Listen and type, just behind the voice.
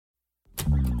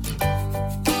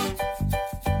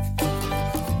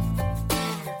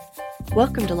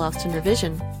Welcome to Lost in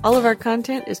Revision. All of our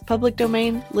content is public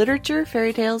domain, literature,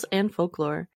 fairy tales, and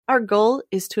folklore. Our goal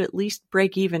is to at least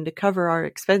break even to cover our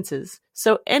expenses,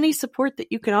 so any support that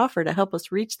you can offer to help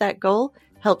us reach that goal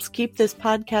helps keep this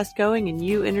podcast going and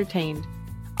you entertained.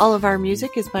 All of our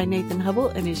music is by Nathan Hubble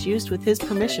and is used with his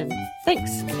permission.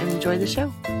 Thanks, and enjoy the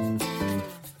show.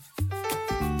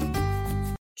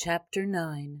 Chapter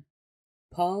 9.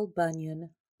 Paul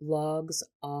Bunyan Logs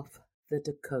Off the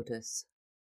Dakotas.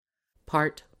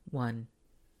 Part 1.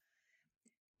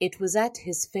 It was at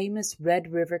his famous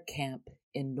Red River camp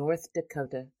in North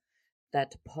Dakota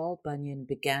that Paul Bunyan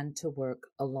began to work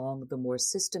along the more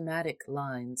systematic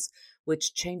lines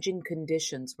which changing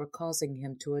conditions were causing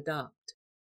him to adopt.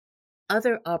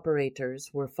 Other operators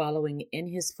were following in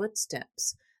his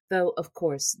footsteps, though, of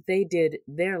course, they did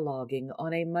their logging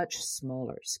on a much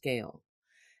smaller scale,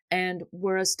 and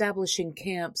were establishing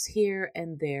camps here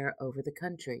and there over the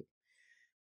country.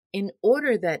 In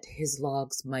order that his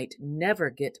logs might never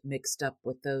get mixed up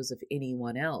with those of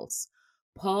anyone else,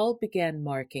 Paul began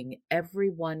marking every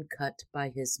one cut by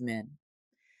his men.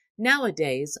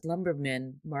 Nowadays,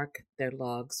 lumbermen mark their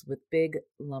logs with big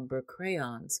lumber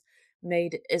crayons,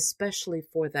 made especially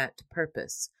for that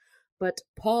purpose, but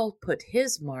Paul put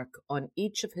his mark on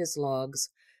each of his logs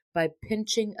by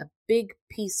pinching a big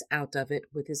piece out of it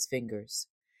with his fingers.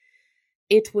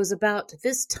 It was about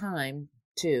this time,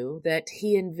 too, that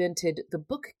he invented the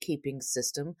bookkeeping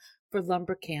system for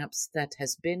lumber camps that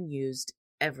has been used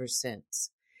ever since.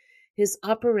 His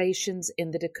operations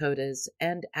in the Dakotas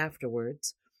and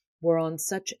afterwards were on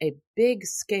such a big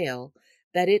scale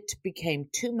that it became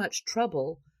too much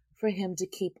trouble for him to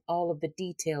keep all of the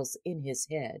details in his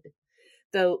head,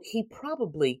 though he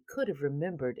probably could have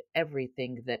remembered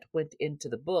everything that went into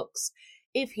the books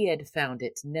if he had found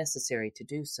it necessary to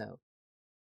do so.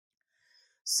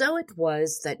 So it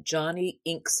was that Johnny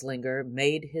Inkslinger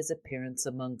made his appearance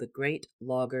among the great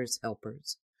logger's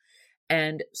helpers,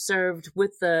 and served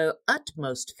with the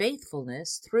utmost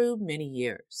faithfulness through many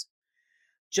years.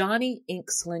 Johnny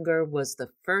Inkslinger was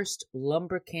the first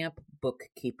lumber camp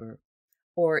bookkeeper,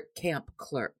 or camp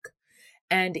clerk,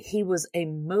 and he was a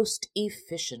most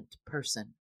efficient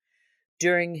person.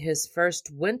 During his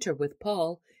first winter with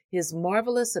Paul, his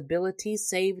marvelous ability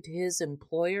saved his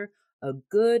employer a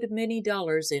good many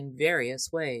dollars in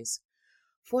various ways.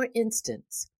 For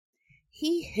instance,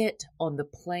 he hit on the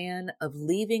plan of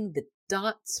leaving the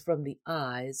dots from the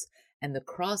I's and the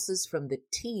crosses from the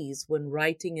T's when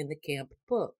writing in the camp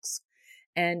books,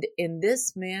 and in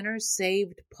this manner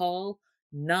saved Paul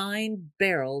 9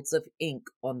 barrels of ink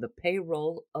on the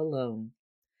payroll alone.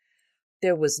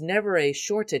 There was never a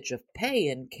shortage of pay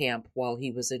in camp while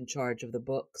he was in charge of the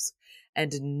books,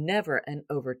 and never an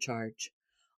overcharge,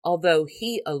 although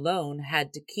he alone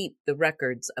had to keep the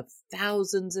records of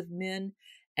thousands of men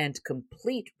and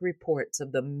complete reports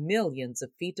of the millions of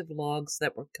feet of logs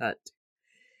that were cut.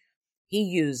 He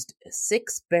used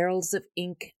 6 barrels of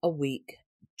ink a week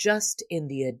just in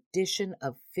the addition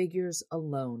of figures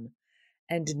alone,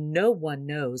 and no one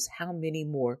knows how many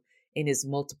more in his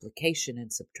multiplication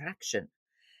and subtraction,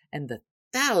 and the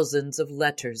thousands of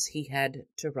letters he had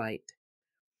to write.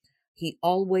 He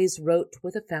always wrote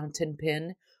with a fountain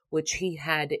pen, which he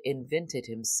had invented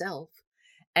himself,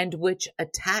 and which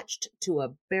attached to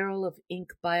a barrel of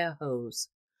ink by a hose.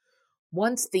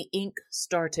 Once the ink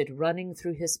started running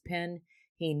through his pen,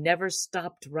 he never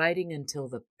stopped writing until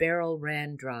the barrel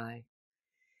ran dry.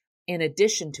 In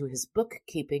addition to his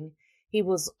bookkeeping, he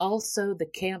was also the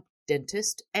camp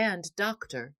dentist and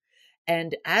doctor,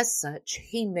 and as such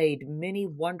he made many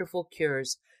wonderful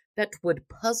cures that would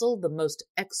puzzle the most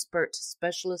expert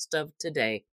specialist of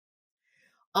today.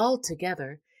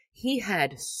 Altogether, he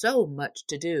had so much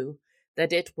to do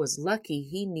that it was lucky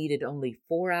he needed only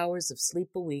 4 hours of sleep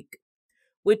a week,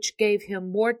 which gave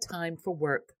him more time for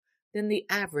work than the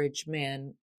average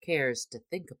man cares to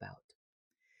think about.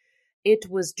 It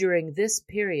was during this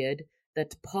period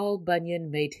that Paul Bunyan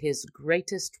made his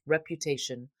greatest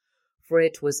reputation, for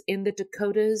it was in the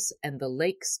Dakotas and the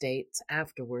Lake States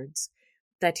afterwards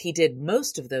that he did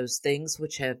most of those things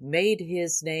which have made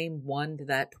his name one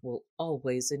that will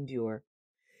always endure.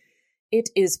 It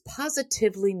is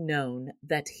positively known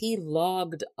that he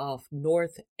logged off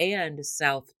North and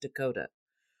South Dakota,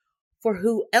 for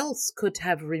who else could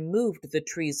have removed the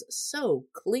trees so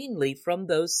cleanly from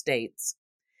those states?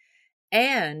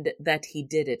 And that he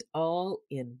did it all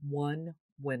in one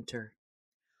winter.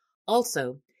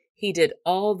 Also, he did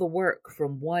all the work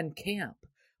from one camp,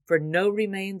 for no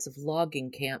remains of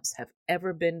logging camps have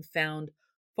ever been found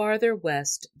farther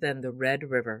west than the Red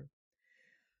River.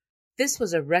 This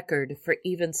was a record for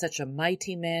even such a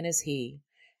mighty man as he,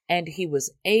 and he was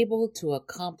able to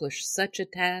accomplish such a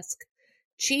task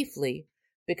chiefly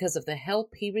because of the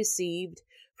help he received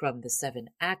from the 7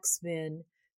 axemen,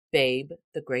 Babe,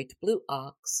 the great blue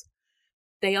ox.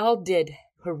 They all did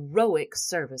heroic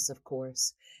service, of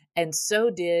course, and so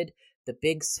did the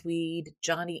big Swede,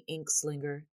 Johnny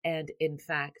Inkslinger, and, in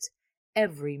fact,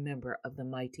 every member of the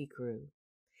mighty crew.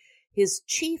 His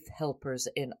chief helpers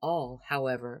in all,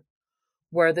 however,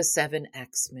 were the 7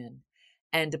 axemen,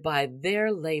 and by their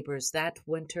labors that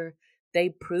winter they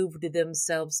proved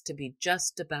themselves to be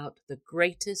just about the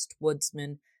greatest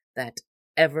woodsmen that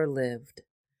ever lived.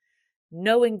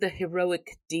 Knowing the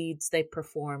heroic deeds they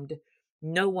performed,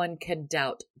 no one can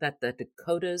doubt that the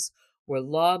Dakotas were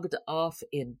logged off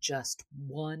in just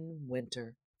one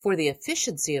winter. For the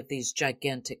efficiency of these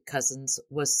gigantic cousins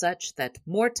was such that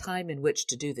more time in which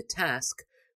to do the task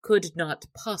could not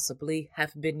possibly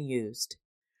have been used.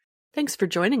 Thanks for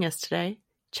joining us today.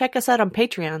 Check us out on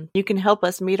Patreon. You can help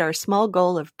us meet our small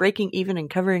goal of breaking even and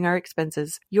covering our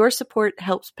expenses. Your support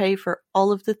helps pay for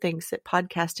all of the things that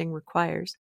podcasting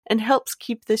requires and helps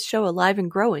keep this show alive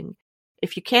and growing.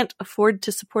 If you can't afford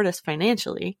to support us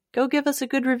financially, go give us a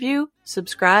good review,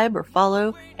 subscribe or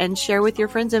follow, and share with your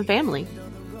friends and family.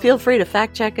 Feel free to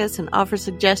fact-check us and offer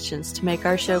suggestions to make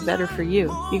our show better for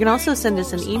you. You can also send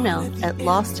us an email at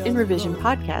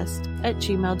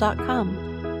lostinrevisionpodcast@gmail.com.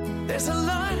 There's a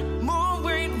lot more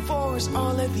waiting for us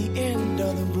all at the end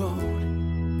of the road.